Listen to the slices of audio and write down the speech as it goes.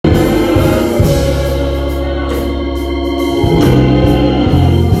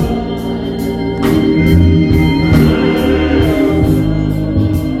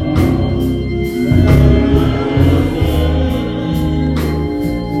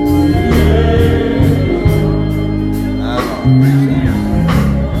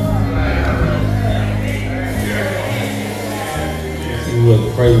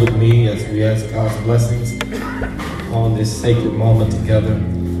ask God's blessings on this sacred moment together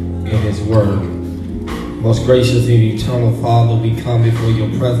in His Word. Most gracious and eternal Father, we come before your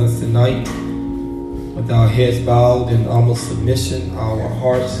presence tonight with our heads bowed in humble submission, our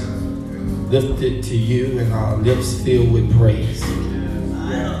hearts lifted to you, and our lips filled with praise.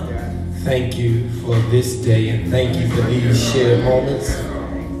 Thank you for this day, and thank you for these shared moments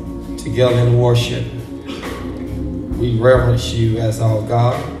together in worship. We reverence you as our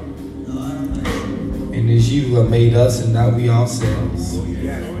God, and as you have made us and not we ourselves.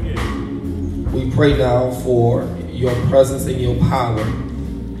 We pray now for your presence and your power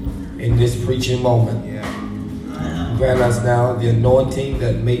in this preaching moment. Grant us now the anointing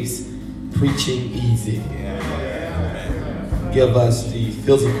that makes preaching easy. Give us the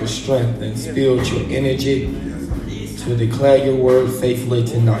physical strength and spiritual energy to declare your word faithfully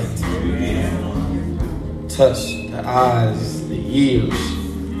tonight. Touch the eyes, the ears,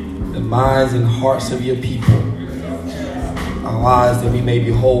 the minds and hearts of your people. Our eyes that we may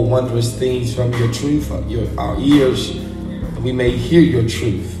behold wondrous things from your truth, our ears that we may hear your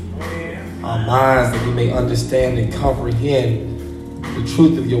truth, our minds that we may understand and comprehend the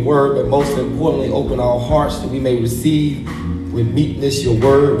truth of your word, but most importantly, open our hearts that we may receive with meekness your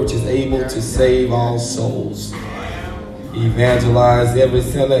word, which is able to save all souls. Evangelize every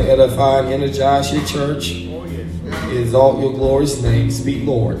sinner, edify and energize your church. Exalt your glorious name. Speak,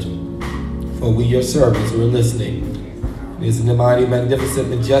 Lord, for we your servants are listening. It is in the mighty, magnificent,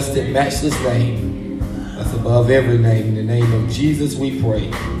 majestic, matchless name that's above every name. In the name of Jesus we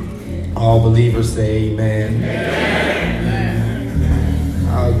pray. All believers say amen. Amen.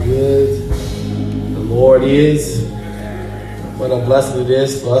 How good the Lord is. What a blessing it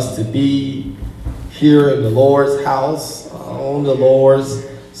is for us to be here in the Lord's house, on the Lord's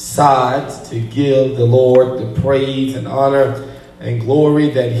side, to give the Lord the praise and honor and glory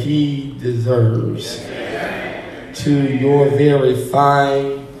that He deserves. To your very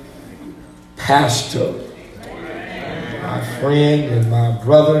fine pastor, my friend and my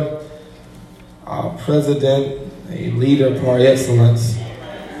brother, our president, a leader par excellence,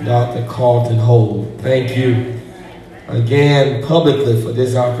 Dr. Carlton Holt. Thank you again publicly for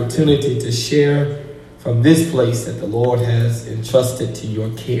this opportunity to share from this place that the Lord has entrusted to your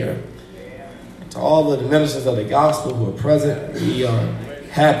care. And to all of the ministers of the gospel who are present, we are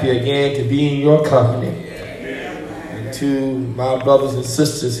happy again to be in your company. And to my brothers and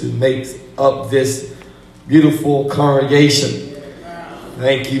sisters who make up this beautiful congregation,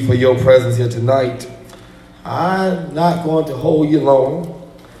 thank you for your presence here tonight. I'm not going to hold you long.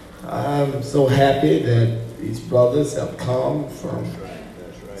 I'm so happy that these brothers have come from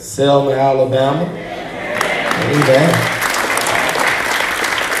Selma, Alabama. Amen.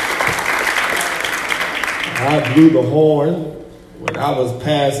 I blew the horn when I was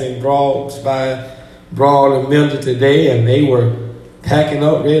passing by Broad and Milner today, and they were packing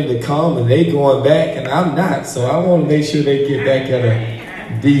up, ready to come, and they going back, and I'm not. So I want to make sure they get back at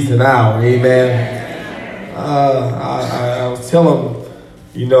a decent hour. Amen. I was telling them,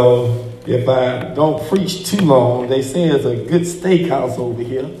 you know, if I don't preach too long, they say there's a good steakhouse over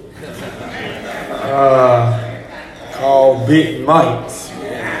here called Big Mike's.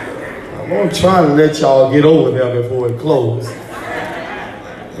 I'm going to try to let y'all get over there before it closes.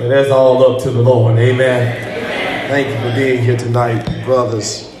 But that's all up to the Lord. Amen. Thank you for being here tonight,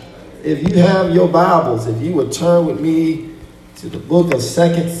 brothers. If you have your Bibles, if you would turn with me to the book of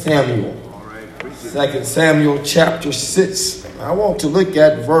 2 Samuel. 2 Samuel chapter 6. I want to look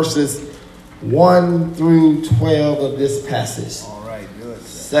at verses 1 through 12 of this passage. All right, good.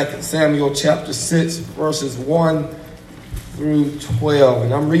 2 Samuel chapter 6, verses 1 through 12.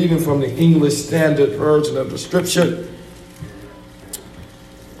 And I'm reading from the English Standard Version of the Scripture.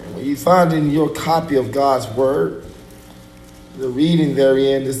 And when you find in your copy of God's Word, the reading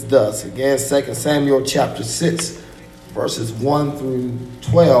therein is thus. Again, 2 Samuel chapter 6, verses 1 through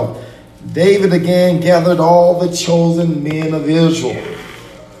 12. David again gathered all the chosen men of Israel,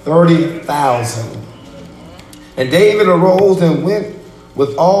 30,000. And David arose and went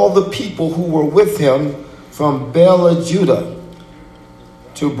with all the people who were with him from Bela, Judah,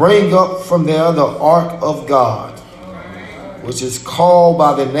 to bring up from there the ark of God, which is called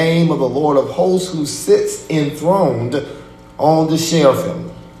by the name of the Lord of hosts, who sits enthroned on the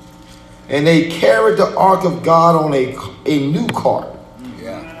cherubim. And they carried the ark of God on a new cart,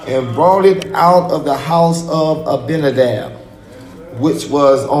 and brought it out of the house of Abinadab, which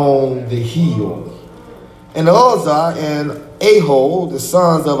was on the hill. And Uzzah and Ahio, the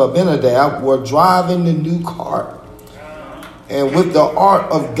sons of Abinadab, were driving the new cart. And with the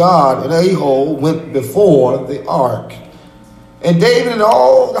ark of God, and Ahio went before the ark. And David and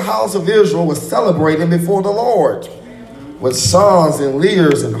all the house of Israel was celebrating before the Lord with songs and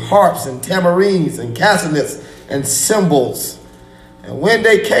lyres and harps and tamarines and castanets and cymbals. And when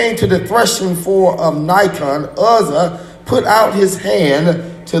they came to the threshing floor of Nikon, Uzzah put out his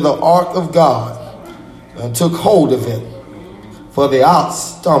hand to the ark of God and took hold of it, for the ox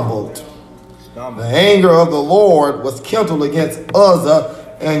stumbled. The anger of the Lord was kindled against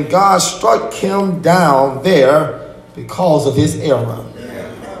Uzzah, and God struck him down there because of his error.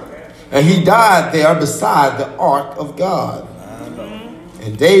 And he died there beside the ark of God.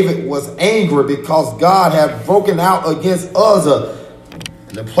 And David was angry because God had broken out against Uzzah.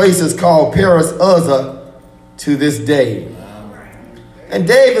 And the place is called Perez Uzzah to this day. And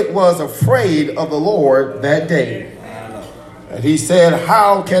David was afraid of the Lord that day. And he said,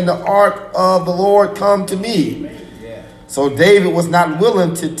 how can the ark of the Lord come to me? So David was not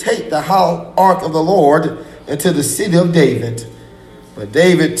willing to take the ark of the Lord into the city of David. But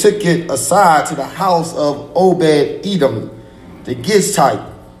David took it aside to the house of Obed-Edom, the Gittite.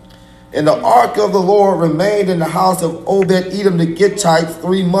 And the ark of the Lord remained in the house of Obed-Edom the Gittite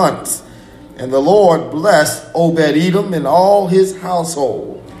 3 months. And the Lord blessed Obed-Edom and all his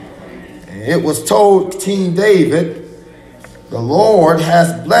household. And it was told King David, the Lord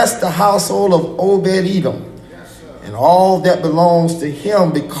has blessed the household of Obed-Edom and all that belongs to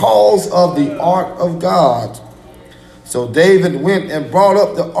him because of the ark of God. So David went and brought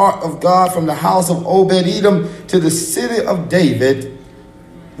up the ark of God from the house of Obed-Edom to the city of David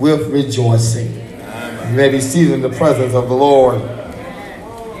with rejoicing. You may be seated in the presence of the Lord.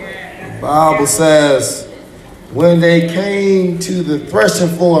 The Bible says, when they came to the threshing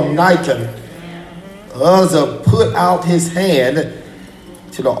floor of Nikon, Uzzah put out his hand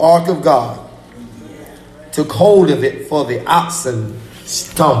to the ark of God, took hold of it, for the oxen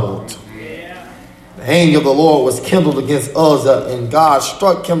stumbled. The anger of the Lord was kindled against Uzzah, and God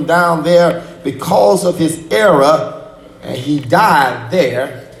struck him down there because of his error, and he died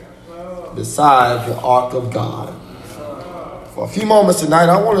there beside the ark of God. For a few moments tonight,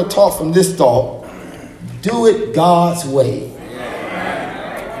 I want to talk from this thought: do it God's way.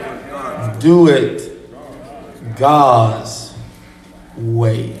 Do it God's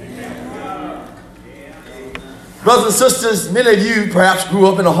way. Brothers and sisters, many of you perhaps grew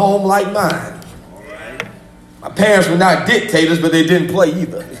up in a home like mine. My parents were not dictators, but they didn't play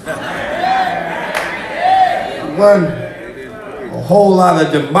either. There wasn't a whole lot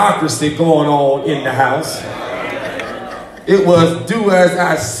of democracy going on in the house. It was do as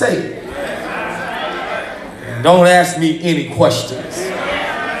I say. And don't ask me any questions.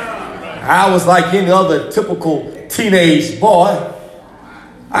 I was like any other typical teenage boy.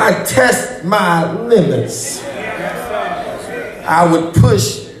 I test my limits. I would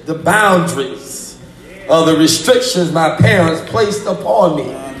push the boundaries of the restrictions my parents placed upon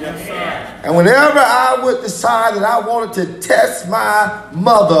me. And whenever I would decide that I wanted to test my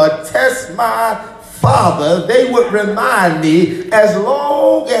mother, test my father, they would remind me, as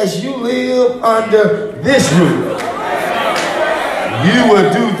long as you live under this roof, you will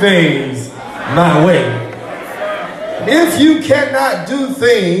do things my way. If you cannot do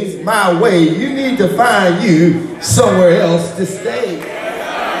things my way, you need to find you somewhere else to stay.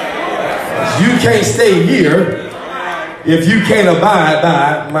 You can't stay here if you can't abide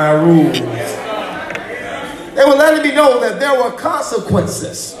by my rules. They were letting me know that there were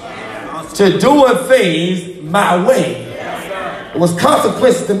consequences to doing things my way. It was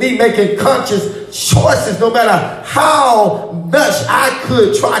consequences to me making conscious choices, no matter how much I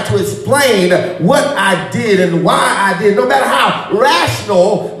could try to explain what I did and why I did. No matter how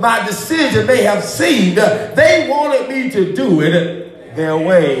rational my decision may have seemed, they wanted me to do it their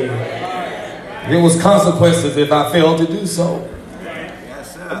way. There was consequences if I failed to do so.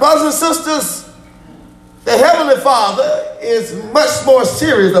 Brothers and sisters, the Heavenly Father is much more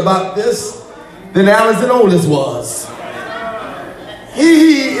serious about this than Alice and Otis was.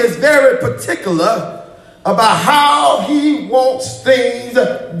 He is very particular about how he wants things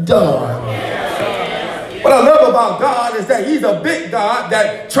done. What I love about God is that he's a big God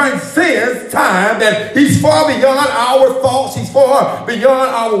that transcends time, that he's far beyond our thoughts. He's far beyond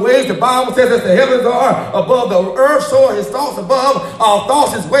our ways. The Bible says that the heavens are above the earth, so are his thoughts above our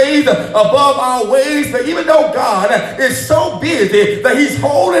thoughts, his ways above our ways. But even though God is so busy that he's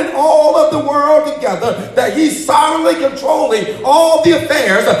holding all of the world together, that he's sovereignly controlling all the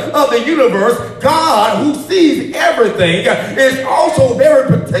affairs of the universe, God, who sees everything, is also very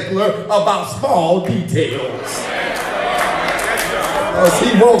particular about small details. Because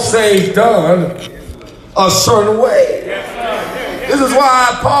he won't say it's done a certain way. This is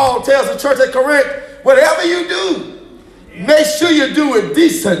why Paul tells the church at Corinth, whatever you do, Make sure you do it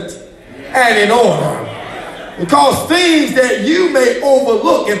decent and in order. Because things that you may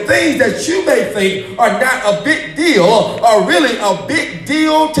overlook and things that you may think are not a big deal are really a big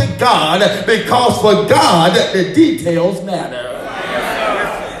deal to God, because for God, the details matter.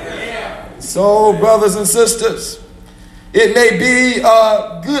 So, brothers and sisters, it may be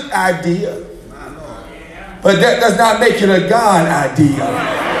a good idea, but that does not make it a God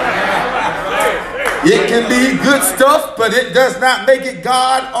idea. It can be good stuff, but it does not make it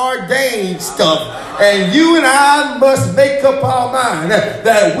God-ordained stuff. And you and I must make up our mind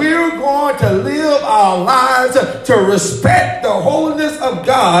that we're going to live our lives to respect the holiness of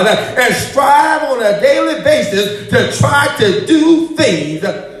God and strive on a daily basis to try to do things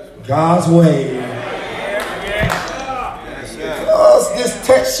God's way. Because this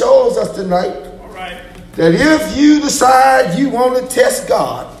text shows us tonight that if you decide you want to test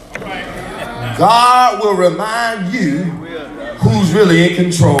God, God will remind you who's really in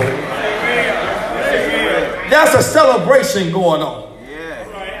control. There's a celebration going on.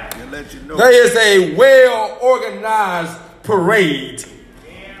 There is a well-organized parade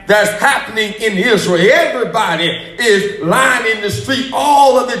that's happening in Israel. Everybody is lying in the street.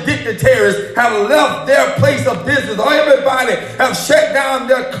 All of the dignitaries have left their place of business. Everybody have shut down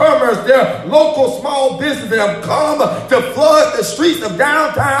their commerce, their local small businesses, have come to flood the streets of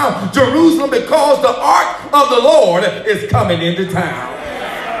downtown Jerusalem because the ark of the Lord is coming into town.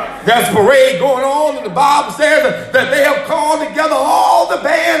 There's a parade going on, and the Bible says that they have called together all the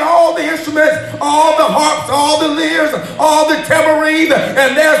band, all the instruments, all the harps, all the lyres, all the tambourines,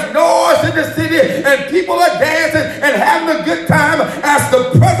 and there's noise in the city, and people are dancing and having a good time as the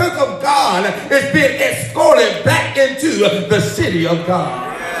presence of God is being escorted back into the city of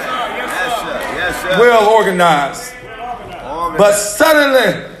God. Yes, sir. Well organized. But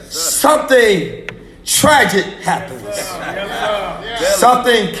suddenly something tragic happens.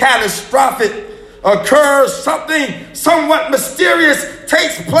 Something catastrophic occurs. Something somewhat mysterious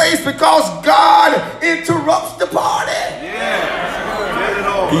takes place because God interrupts the party.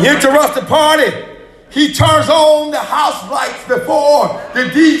 He interrupts the party. He turns on the house lights before the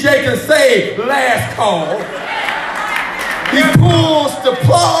DJ can say last call. He pulls the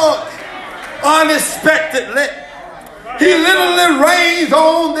plug unexpectedly. He literally rains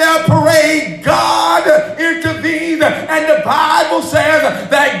on their parade. God intervenes, and the Bible says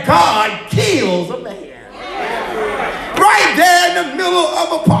that God kills a man. Right there in the middle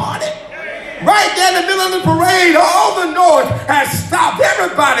of a party. Right there in the middle of the parade, all the noise has stopped.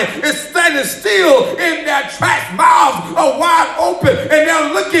 Everybody is standing still in their tracks. Mouths are wide open, and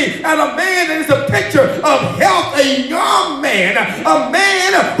they're looking at a man that is a picture of health, a young man, a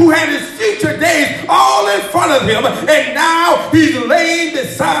man who had his future days all in front of him, and now he's laying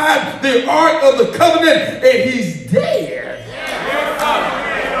beside the Ark of the Covenant, and he's dead.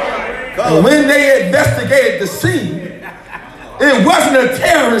 And when they investigated the scene, it wasn't a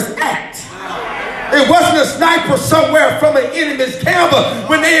terrorist act. It wasn't a sniper somewhere from an enemy's camp.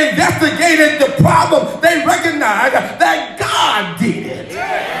 When they investigated the problem, they recognized that God did it.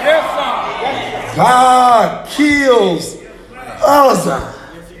 God kills Uzzah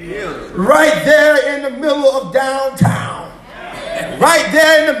right there in the middle of downtown. Right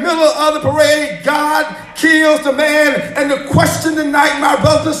there in the middle of the parade, God kills the man. And the question tonight, my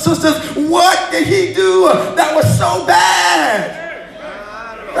brothers and sisters, what did he do that was so bad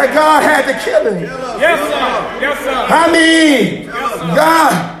that God had to kill him? Yes, sir. Yes, sir. I mean,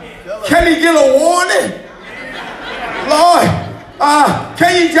 God, can he get a warning? Lord,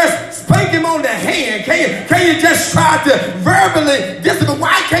 can you just spank him on the hand? Can you just try to verbally discipline?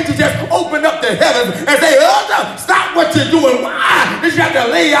 Why can't you just open up the heavens and say, oh, stop what you're doing? Why did you have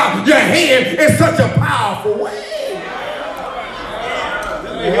to lay out your hand in such a powerful way?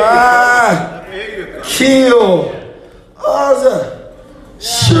 Kill Uzzah.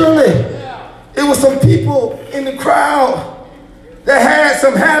 Surely it was some people in the crowd that had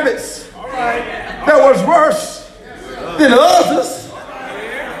some habits that was worse than others.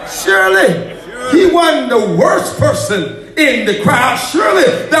 Surely he wasn't the worst person in the crowd. Surely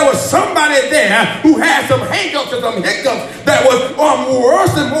there was somebody there who had some hangups and some hiccups that was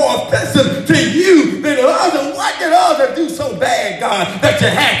worse and more offensive to you than others. What did others do so bad, God, that you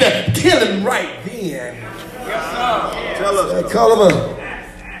had to kill him right then? Tell us. Culliver,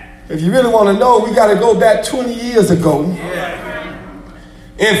 if you really want to know, we got to go back 20 years ago.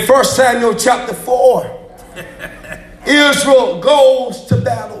 In 1 Samuel chapter 4, Israel goes to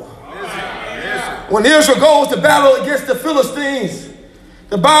battle. When Israel goes to battle against the Philistines,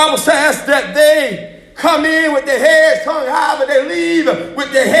 the Bible says that they come in with their heads hung high, but they leave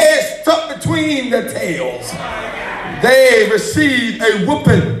with their heads stuck between their tails. they received a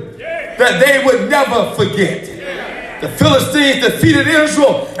whooping that they would never forget. The Philistines defeated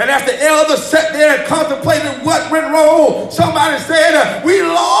Israel, and as the elders sat there and contemplated what went wrong, somebody said, we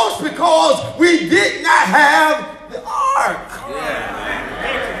lost because we did not have the ark.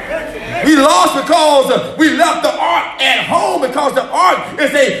 We lost because we left the ark at home, because the ark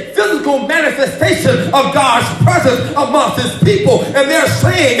is a physical manifestation of God's presence amongst his people. And they're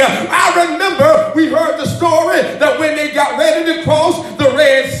saying, I remember we heard the story that when they got ready to cross the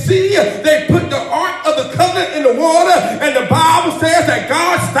Red Sea, they put the ark of the covenant in the water, and the Bible says that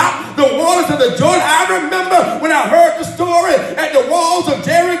God stopped the waters of the Jordan. I remember when I heard the story at the walls of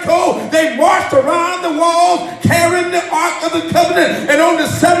Jericho, they marched around the walls carrying the ark of the covenant, and on the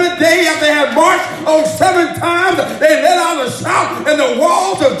seventh day after they had marched on 7 times, they let out a shout, and the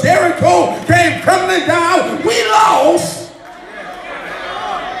walls of Jericho came crumbling down. We lost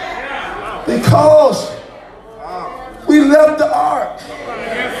because we left the ark.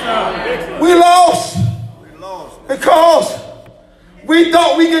 We lost because we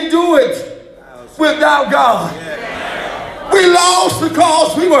thought we could do it without God. We lost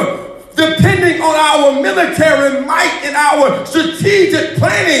because we were depending on our military might and our strategic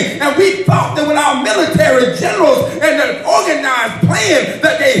planning, and we thought that with our military generals and the organized plan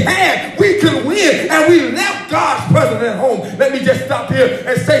that they had, we could win, and we left God's presence at home. Let me just stop here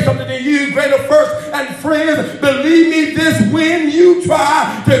and say something to you, Greater First and friends. Believe me, this when you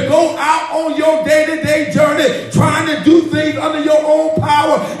try to go out on your day-to-day journey, trying to do things under your own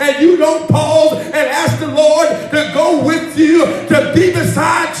power, and you don't pause and ask the Lord to go with you, to be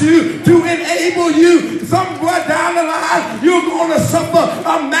beside you, to enable you, somewhere down the line, you're going to suffer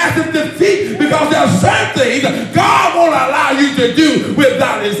a massive defeat, because there are certain things God won't allow you to do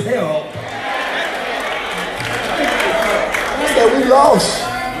without his help. So we lost.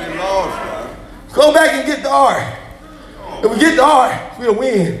 Go back and get the ark. If we get the ark, we'll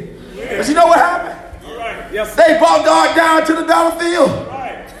win. But you know what happened? They brought the ark down to the battlefield,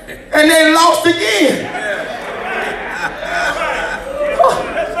 and they lost again.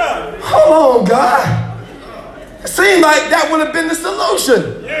 Come on, God. It seemed like that would have been the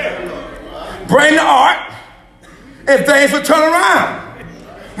solution. Bring the ark, and things would turn around.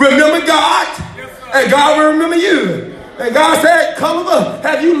 Remember God, and God will remember you. And God said, Culliver,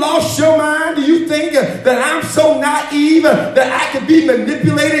 have you lost your mind? Do you think that I'm so naive that I can be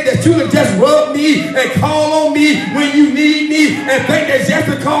manipulated, that you can just rub me and call on me when you need me, and think that just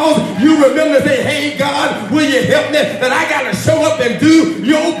because you remember to say, hey, God, will you help me, that I got to show up and do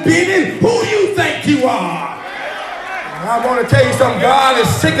your bidding? Who you think you are? I want to tell you something. God is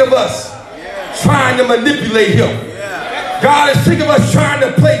sick of us trying to manipulate him. God is sick of us trying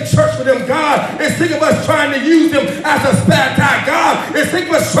to play church with him. God is sick of us trying to use him as a spare tire. God is sick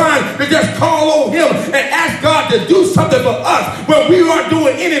of us trying to just call on him and ask God to do something for us when we aren't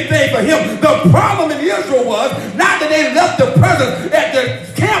doing anything for him. The problem in Israel was not that they left the presence at the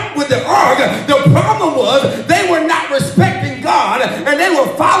camp with the ark. The problem was they were not respecting God, and they were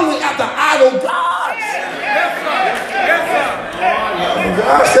following after idol gods.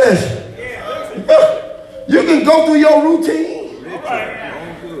 God says, you can go through your routine.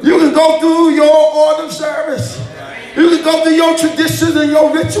 You can go through your order of service. You can go through your traditions and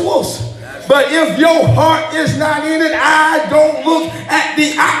your rituals. But if your heart is not in it, I don't look at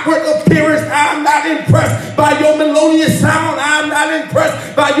the outward appearance. I'm not impressed by your melodious sound. I'm not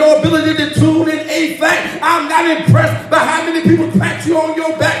impressed by your ability to tune in A-flat. I'm not impressed by how many people pat you on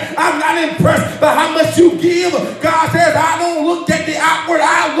your back. I'm not impressed by how much you give. God says, I don't look at the outward.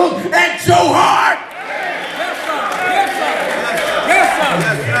 I look at your heart.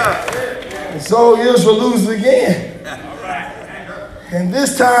 And so Israel loses again. And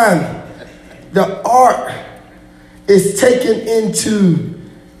this time, the ark is taken into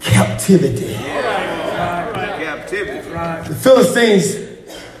captivity. The Philistines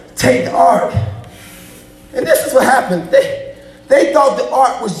take the ark. And this is what happened. They thought the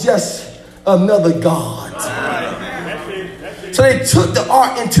ark was just another god. So they took the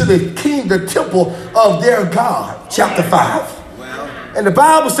ark into the temple of their God, chapter 5. And the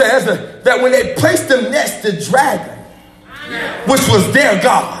Bible says that when they placed them next to dragon, which was their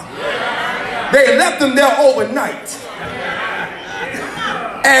God, they left them there overnight.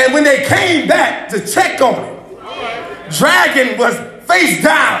 And when they came back to check on it, dragon was face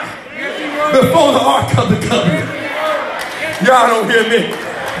down before the ark of the covenant. Y'all don't hear me.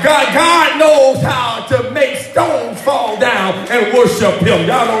 God knows how to make stones fall down and worship him.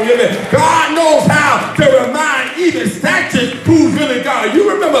 Y'all don't hear me. God knows how to remind even statues who's really God.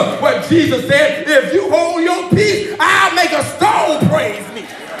 You remember what Jesus said? If you hold your peace, I'll make a stone praise me.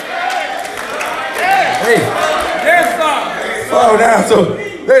 Hey. Yes, fall down. So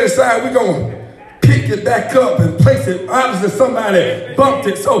they decide we're going to pick it back up and place it. Obviously somebody bumped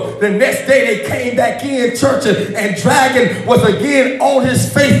it. So the next day they came back in church and Dragon was again on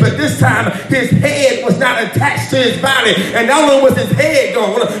his face, but this time his head was not attached to his body. And not only was his head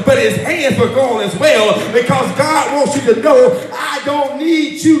gone, but his hands were gone as well, because God wants you to know, I don't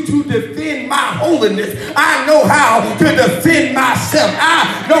need you to defend my holiness. I know how to defend myself.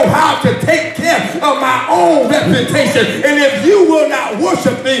 I know how to take care of my own reputation. And if you will not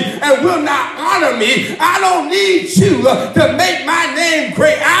worship me and will not honor me, I don't need you to make my name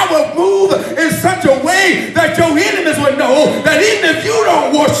great. I will move in such a way that your enemies will know that even if you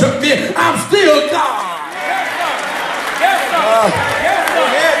don't worship me, I'm still God.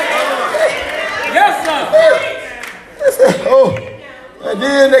 Yes, sir. Oh, and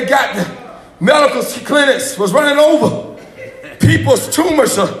then they got the medical clinics was running over. People's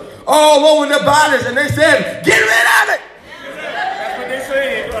tumors are all over their bodies, and they said, get rid of it.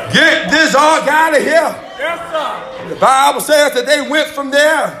 Get this ark out of here. Yes, sir. The Bible says that they went from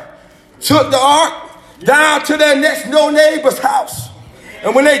there, took the ark down to their next door neighbor's house.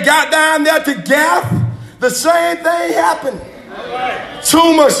 And when they got down there to Gath, the same thing happened.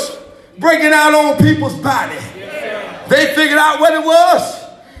 Tumors breaking out on people's body. They figured out what it was.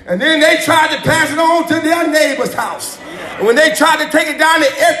 And then they tried to pass it on to their neighbor's house. And when they tried to take it down to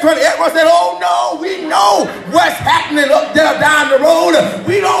Ekron, Ekron said, oh no, we know what's happening up there down the road.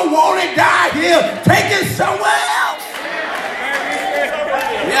 We don't want it down here. Take it somewhere else.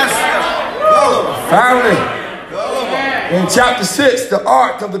 Yes, sir. Finally, in chapter 6, the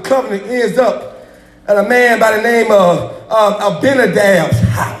Ark of the Covenant ends up at a man by the name of Abinadab's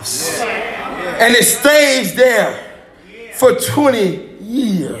house. And it stays there for 20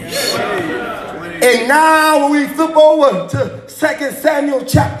 years. And now when we flip over to 2 Samuel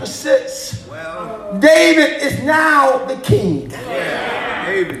chapter 6, David is now the king.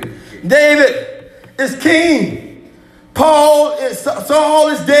 David is king. Saul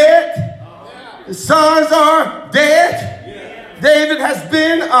is dead. His sons are dead. David has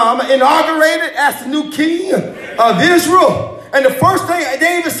been inaugurated as the new king of Israel. And the first thing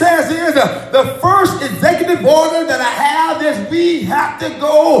David says is, the first executive order that I have is we have to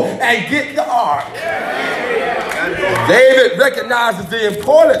go and get the ark. David recognizes the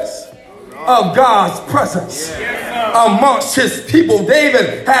importance of God's presence amongst his people.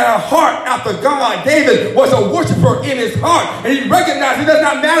 David had a heart after God. David was a worshiper in his heart. And he recognized it does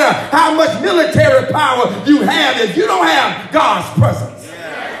not matter how much military power you have if you don't have God's presence.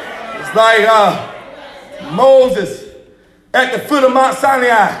 It's like Moses at the foot of Mount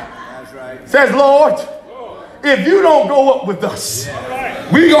Sinai says, Lord, if you don't go up with us,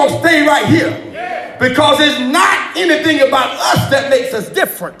 we're going to stay right here. Because it's not anything about us that makes us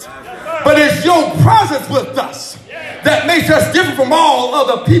different, but it's your presence with us that makes us different from all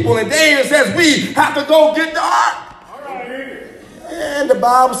other people. And David says we have to go get the ark. And the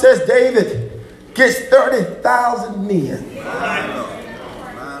Bible says David gets 30,000 men.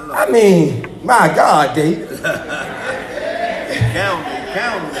 I mean, my God, David.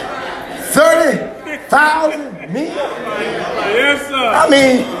 Count. 30,000 men? Yes, sir. I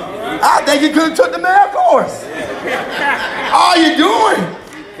mean, I think you could have took the male course. All you're doing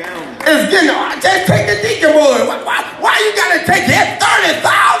is getting, just take the deacon boy. Why you got to take that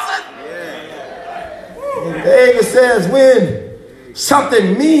 30,000? And David says when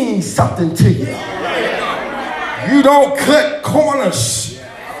something means something to you, you don't cut corners.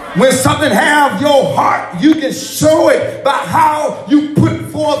 When something has your heart, you can show it by how you put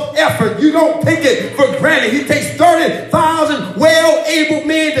forth effort. You don't take it for granted. He takes 30,000 well-able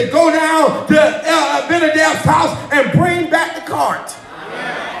men to go down to Abinadab's house and bring back the cart.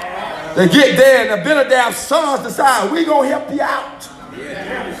 They get there and Abinadab's sons decide, we're going to help you out.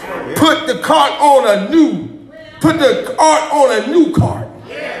 Put the ark on a new cart.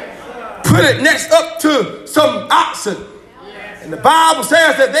 Put it next up to some oxen. And the Bible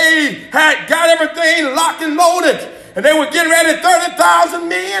says that they had got everything locked and loaded. And they were getting ready, 30,000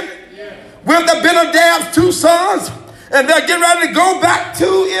 men with Abinadab's two sons. And they're getting ready to go back to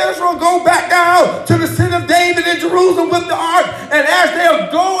Israel, go back down to the city of David in Jerusalem with the ark. And as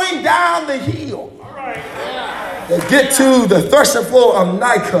they're going down the hill, they get to the threshing floor of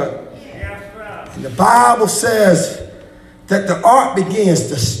Nikon. And the Bible says that the ark begins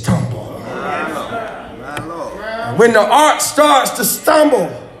to stumble. When the ark starts to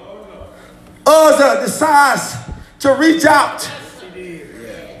stumble, Uzzah decides to reach out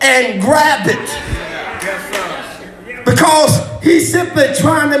and grab it because he's simply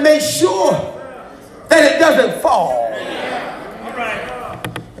trying to make sure that it doesn't fall.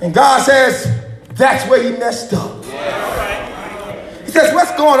 And God says that's where he messed up. says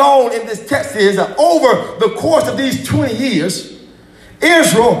what's going on in this text is that over the course of these 20 years,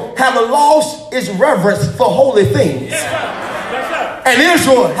 Israel have lost its reverence for holy things. And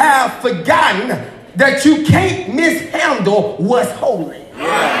Israel have forgotten that you can't mishandle what's holy.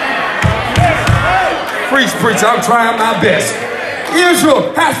 Preach, I'm trying my best.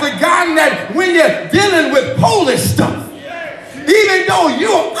 Israel has forgotten that when you're dealing with holy stuff, even though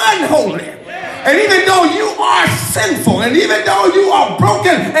you're unholy, and even though you are sinful, and even though you are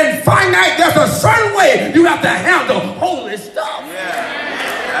broken and finite, there's a certain way you have to handle holy stuff.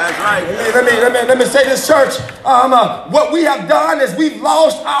 That's right. Let me say this, church. What we have done is we've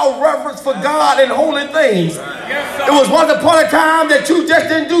lost our reverence for God and holy things. It was once upon a time that you just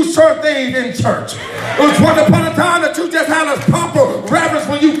didn't do certain things in church. It was once upon a time that you just had a proper reverence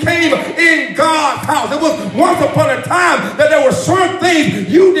when you came in God's house. It was once upon a time that there were certain things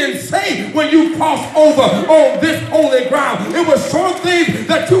you didn't say when you crossed over on this holy ground. It was certain things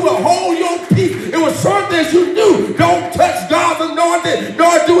that you would hold your peace. It was certain things you knew. Don't touch God's anointed,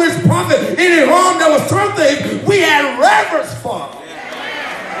 nor do his prophet any harm. There were certain things we had reverence for.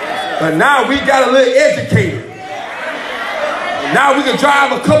 But now we got a little educated. And now we can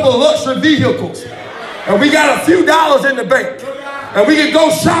drive a couple of luxury vehicles. And we got a few dollars in the bank. And we can go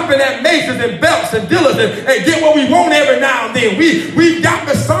shopping at Macy's and Belts and Dillard's and get what we want every now and then. We've got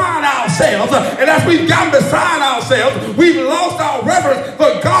beside ourselves. And as we've gotten beside ourselves, we've lost our reverence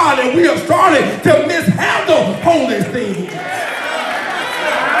for God. And we have started to mishandle holy things.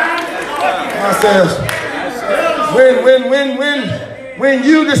 I says, when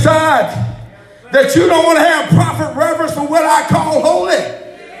you decide that you don't want to have proper reverence for what I call holy,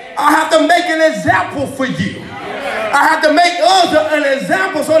 I have to make an example for you. I have to make us an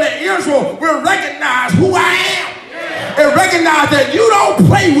example so that Israel will recognize who I am and recognize that you don't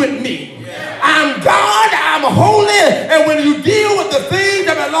play with me. I'm God, I'm holy, and when you deal with the things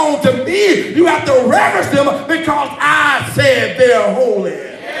that belong to me, you have to reverence them because I said they're holy.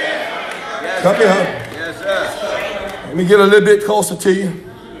 Come here. Yes, sir. Let me get a little bit closer to you.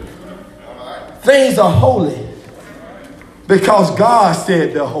 Things are holy because God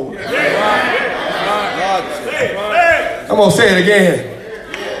said they're holy. I'm going to say it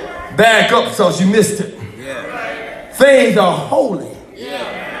again. Back up so you missed it. Things are holy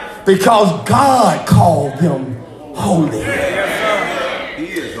because God called them holy.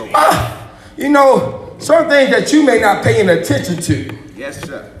 You know, certain things that you may not pay any attention to. Yes,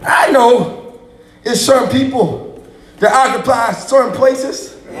 sir. I know it's certain people that occupy certain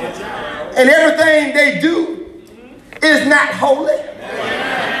places, and everything they do is not holy.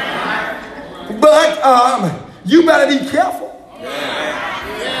 But you better be careful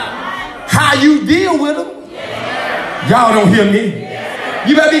how you deal with them. Y'all don't hear me.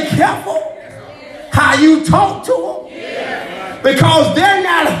 You better be careful how you talk to them, because they're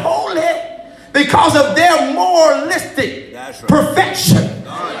not holy because of their moralistic perfection.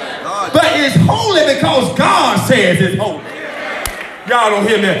 But it's holy because God says it's holy. Y'all don't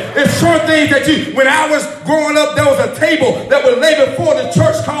hear me. It's certain things that when I was growing up, there was a table that was laid before the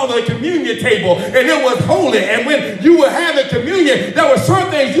church called the communion table, and it was holy. And when you were having communion, there were certain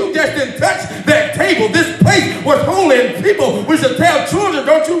things you just didn't touch that table. This place was holy, and people we should tell children,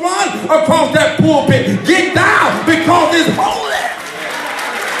 don't you run across that pulpit. Get down because it's holy.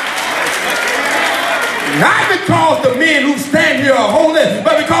 Not because the men who stand here are holy,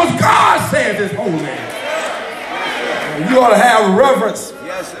 but because God says it's holy. You ought to have reverence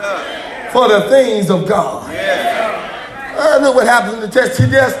for the things of God. Look what happens in the text.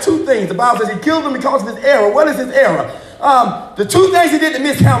 There's two things. The Bible says he killed him because of his error. What is his error? The two things he did to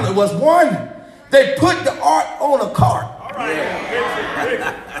mishandle was, one, they put the ark on a cart. All right.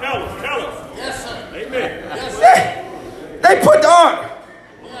 Tell us. Yes, sir. Amen. Yes, they put the ark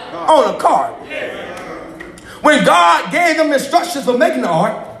on a cart. When God gave them instructions for making the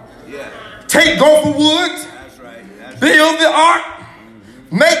ark, take gopher wood, build the ark,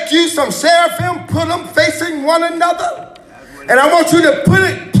 make you some seraphim, put them facing one another. And I want you to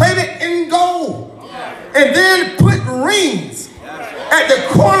plate it in gold. And then put rings at the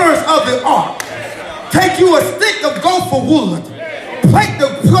corners of the ark. Take you a stick of gopher wood, plate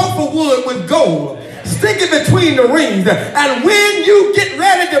the gopher wood with gold, stick it between the rings. And when you get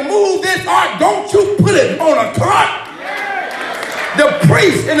ready to move this ark, don't you put it on a cart. The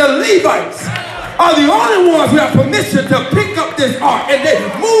priests and the Levites are the only ones who have permission to pick up this ark, and they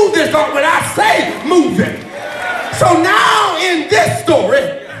move this ark when I say move it. So now in this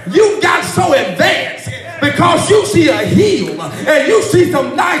story, you got so advanced because you see a heel and you see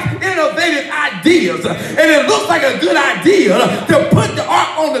some nice innovative ideas ideas. And it looks like a good idea to put the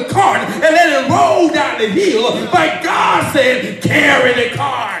ark on the cart and let it roll down the hill. But God said, carry the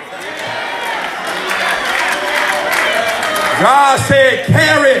cart. God said,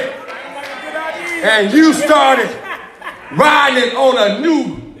 carry it. And you started riding on a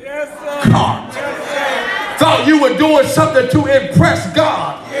new cart. Thought you were doing something to impress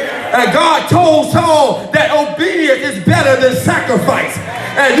God. And God told Saul that obedience is better than sacrifice.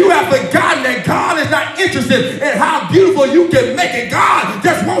 And you have forgotten that God is not interested in how beautiful you can make it. God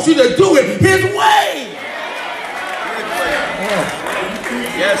just wants you to do it His way.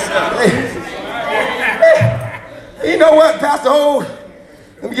 Yes, sir. Hey. You know what, Pastor Ho?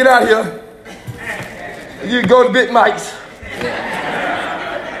 Let me get out of here. You go to Big Mike's.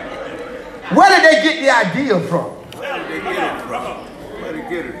 Where did they get the idea from? Where did they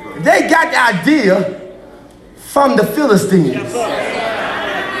get it from? They got the idea from the Philistines. Yes,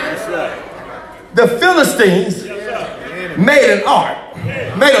 sir. The Philistines made an ark,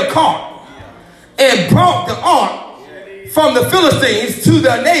 made a cart, and brought the ark from the Philistines to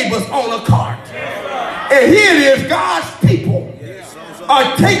their neighbors on a cart. And here it is, God's people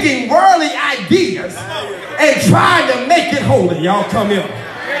are taking worldly ideas and trying to make it holy. Y'all come here.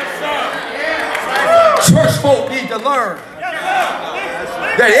 Church folk need to learn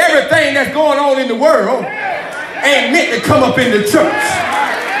that everything that's going on in the world ain't meant to come up in the church.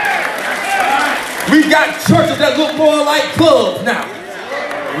 We got churches that look more like clubs now.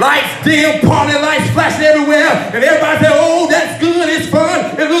 Lights dim, party lights flashing everywhere, and everybody say, oh, that's good, it's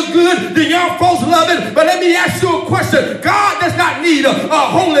fun, it looks good, the young folks love it. But let me ask you a question. God does not need a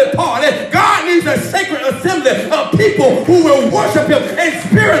holy party. God needs a sacred assembly of people who will worship Him in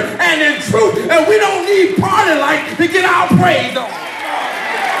spirit and in truth. And we don't need party lights to get our praise on.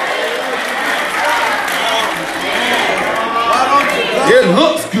 It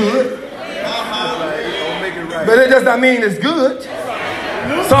looks good, but it does not mean it's good.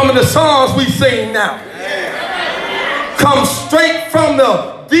 Some of the songs we sing now come straight from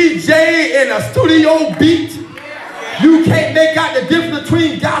the DJ and a studio beat. You can't make out the difference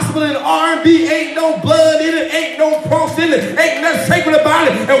between gospel and R&B. Ain't no blood in it, ain't no cross in it, ain't nothing sacred about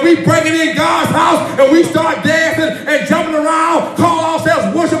it. And we bring it in God's house and we start dancing and jumping around, call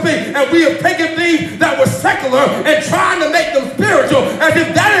ourselves worshiping, and we have taken things that were secular and trying to make them spiritual, as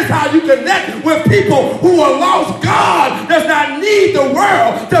if that is how you connect with people who are lost. God does not need the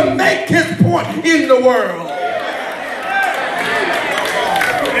world to make His point in the world.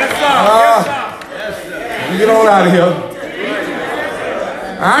 Yes, sir. Get on out of here.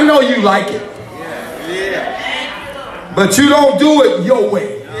 I know you like it, but you don't do it your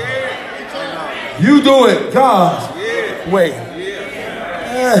way. You do it God's way.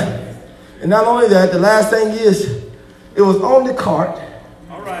 And not only that, the last thing is, it was on the cart.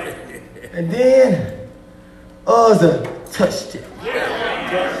 All right. And then Uzzah touched it.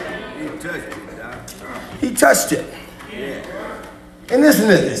 He touched it. And listen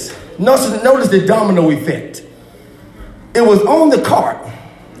to this. Notice the domino effect. It was on the cart.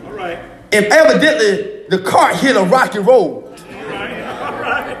 All right. And evidently, the cart hit a rocky road. All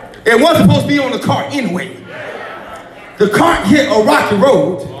right. It wasn't supposed to be on the cart anyway. The cart hit a rocky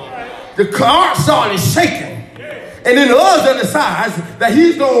road. The cart started shaking. And then Uzzah decides that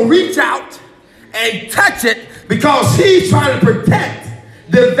he's going to reach out and touch it because he's trying to protect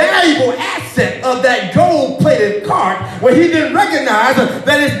the valuable asset of that gold-plated cart, when he didn't recognize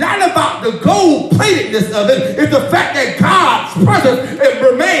that it's not about the gold-platedness of it, it's the fact that God's presence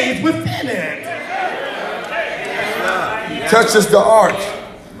remains within it. Touches the ark.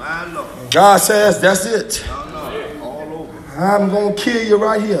 God says, that's it. I'm going to kill you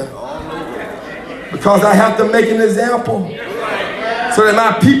right here. Because I have to make an example so that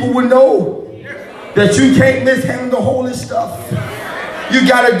my people would know that you can't mishandle holy stuff. You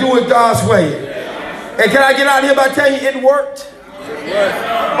got to do it God's way. And can I get out of here by telling you it worked?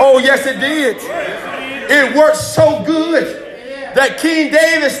 Oh, yes, it did. It worked so good that King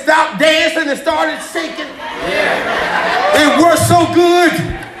David stopped dancing and started shaking. It worked so good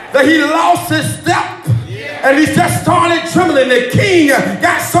that he lost his step and he just started trembling. The king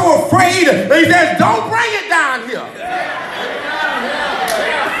got so afraid that he said, don't bring it down here.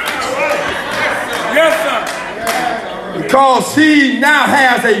 Yes, sir. Because he now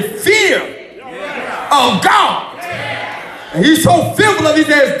has a fear of God. And he's so fearful of it,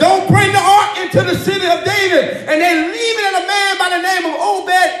 he says, don't bring the ark into the city of David. And they leave it in a man by the name of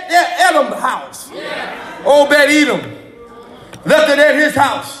Obed-Edom's house. Obed-Edom left it at his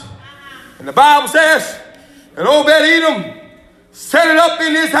house. And the Bible says, and Obed-Edom set it up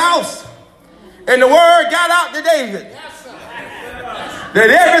in his house. And the word got out to David that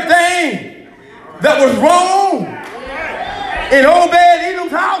everything that was wrong in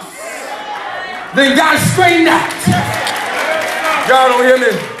Obed-Edom's house, then got straightened out. Y'all don't hear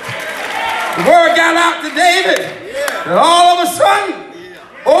me? The word got out to David, and all of a sudden,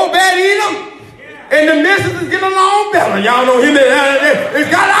 Obed-Edom and the missus is getting along better. Y'all don't hear me?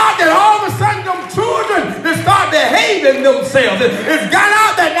 It got out that all of a sudden them children that start behaving themselves. It's got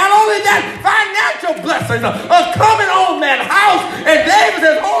out that not only that financial blessings are coming on that house, and David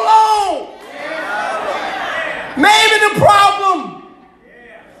says, hold on. Maybe the problem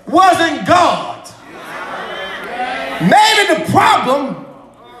wasn't God. Maybe the problem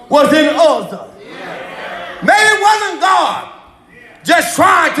was in Uzzah. Maybe it wasn't God just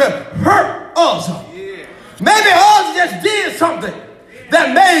trying to hurt Uzzah. Maybe Uzzah just did something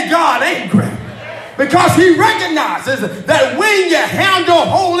that made God angry, because he recognizes that when you handle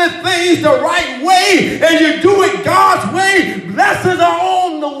holy things the right way and you do it God's way, blessings are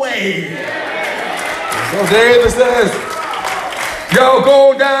on the way. So David says, y'all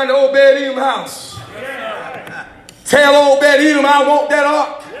go down to Obed-Edom's house. Tell Obed-Edom I want that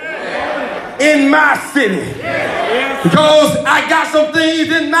ark in my city, because I got some things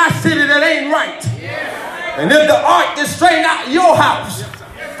in my city that ain't right. And if the ark is straightened out your house,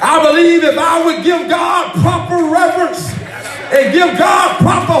 I believe if I would give God proper reverence and give God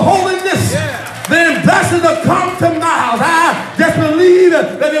proper holiness, then blessings will come to my house. I just believe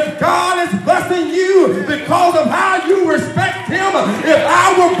that if God is blessing you because of how you respect him, if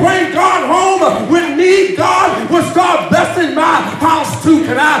I will bring God home with me, God will start blessing my house too.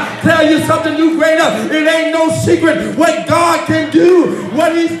 Can I tell you something new, greater? It ain't no secret what God can do.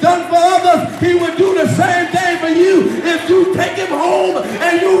 What he's done for others, he will do the same thing for you if you take him home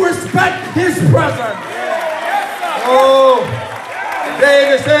and you respect his presence. Oh,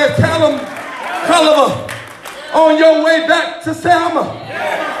 David says, tell him, Culliver, on your way back to Selma,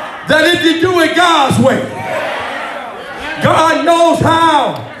 that if you do it God's way, God knows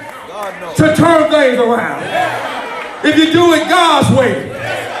how to turn things around. If you do it God's way,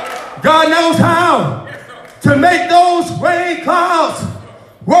 God knows how to make those rain clouds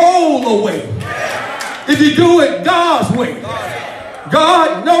roll away. If you do it God's way,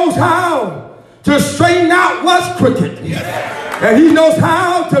 God knows how to straighten out what's crooked. And he knows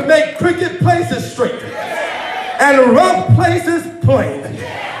how to make crooked places straight and rough places plain.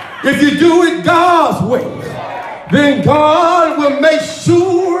 If you do it God's way, then God will make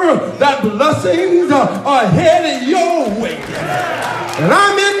sure that blessings are headed your way. And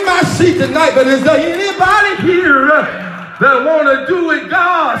I'm in my seat tonight, but is there anybody here that want to do it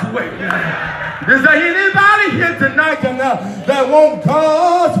God's way? Is there anybody here tonight that want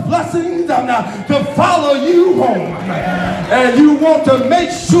God's blessings to follow you home? And you want to make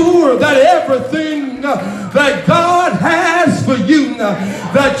sure that everything that God has for you,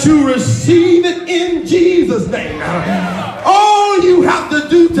 that you receive it in Jesus' name. All you have to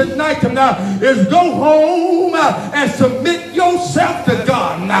do tonight is go home and submit yourself to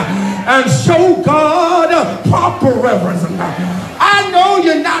God and show God proper reverence. I know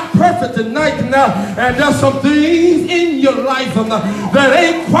you're not perfect tonight, and there's some things in your life that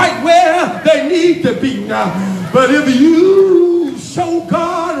ain't quite where they need to be. But if you show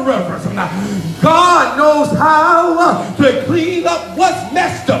God reverence, God knows how to clean up what's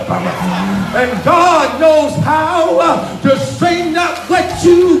messed up. And God knows how to straighten up what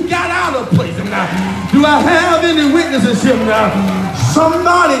you got out of place. Do I have any witnesses here now?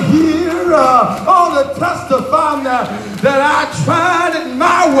 Somebody here ought to testify that I tried it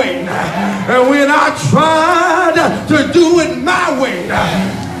my way. And when I tried to do it my way,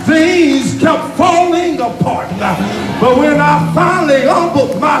 things kept falling apart. But when I finally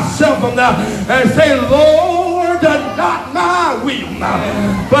humbled myself and say, Lord, not my will,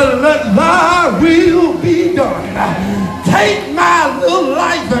 but let thy will be done. Take my little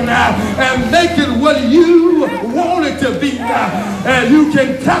life and make it what you want it to be. And you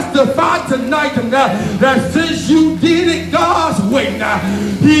can testify tonight that since you did it God's way,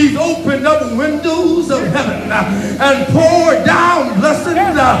 he's opened up windows of heaven and poured down blessings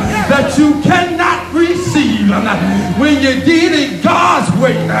that you cannot receive. When you did it God's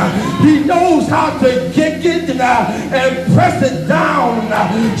way, he knows how to kick it and press it down,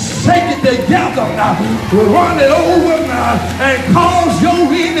 shake it together, run it over, and cause your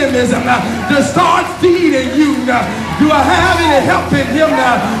enemies to start feeding you. Do I have any help in him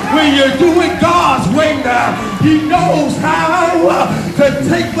when you do it God's way? He knows how to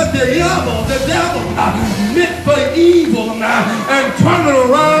take what the devil meant for evil and turn it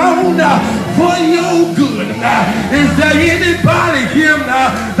around for your good. Is there anybody here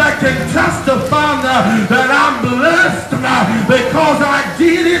that can testify that I'm blessed because I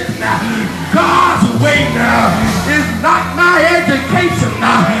did it God's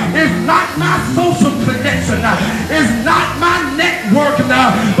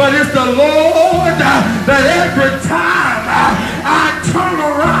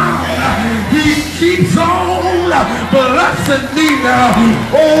blessing me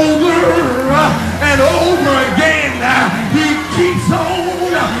over and over again. He keeps on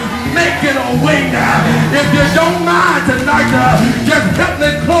making a way. If you don't mind tonight, just help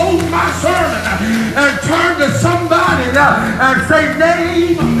me close my sermon and turn to somebody and say,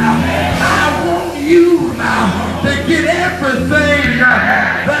 neighbor, I want you to get everything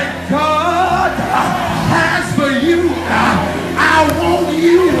that God has for you. I want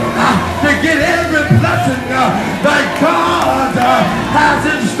you to get every blessing that God has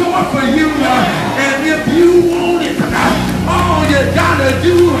in store for you. And if you want it, all you gotta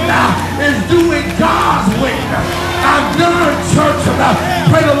do is do it God's way. I'm done, church.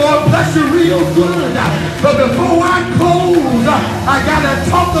 Pray the Lord bless you real good. But before I close, I gotta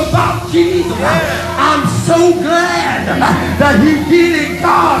talk about Jesus. I'm so glad that he did it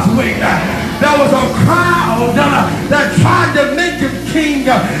God's way. There was a crowd that tried to make him king,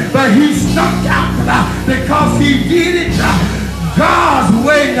 but he snuck out because he did it God's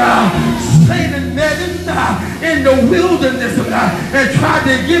way. Satan met him in the wilderness and tried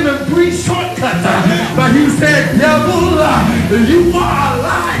to give him 3 shortcuts. But he said, devil, you are a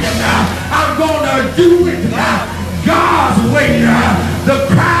liar. I'm going to do it God's way. The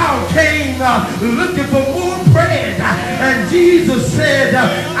crowd came looking for more bread. And Jesus said,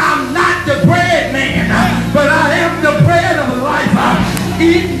 I'm not the bread man, but I am the bread of life.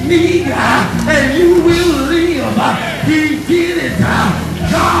 Eat me and you will live. He did it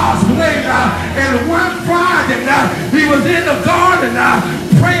God's way. And one Friday, he was in the garden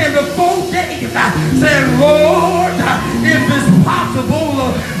praying the 4 days, saying, Lord, if it's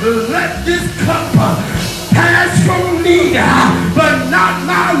possible, let this cup pass from me, but not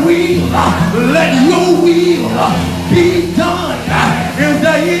my will. Let your will be done. Is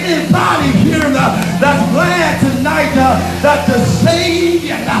there anybody here that's glad tonight that the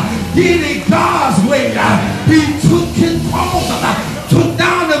Savior did it God's way? He took his cross, took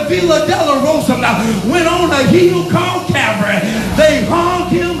down the Villa Della Rosa, went on a hill called Calvary. They hung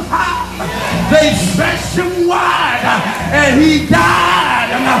him high, they stretched him wide, and he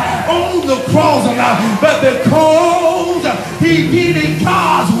died on the cross. But because he did it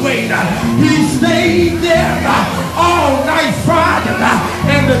God's way, he stayed there all night Friday,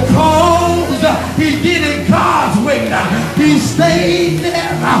 and because he did it God's way, he stayed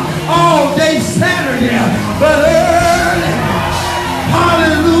there all day Saturday. But early,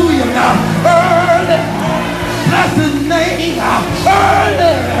 hallelujah, early, bless his name,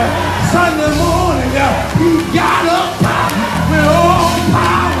 early Sunday morning, he got up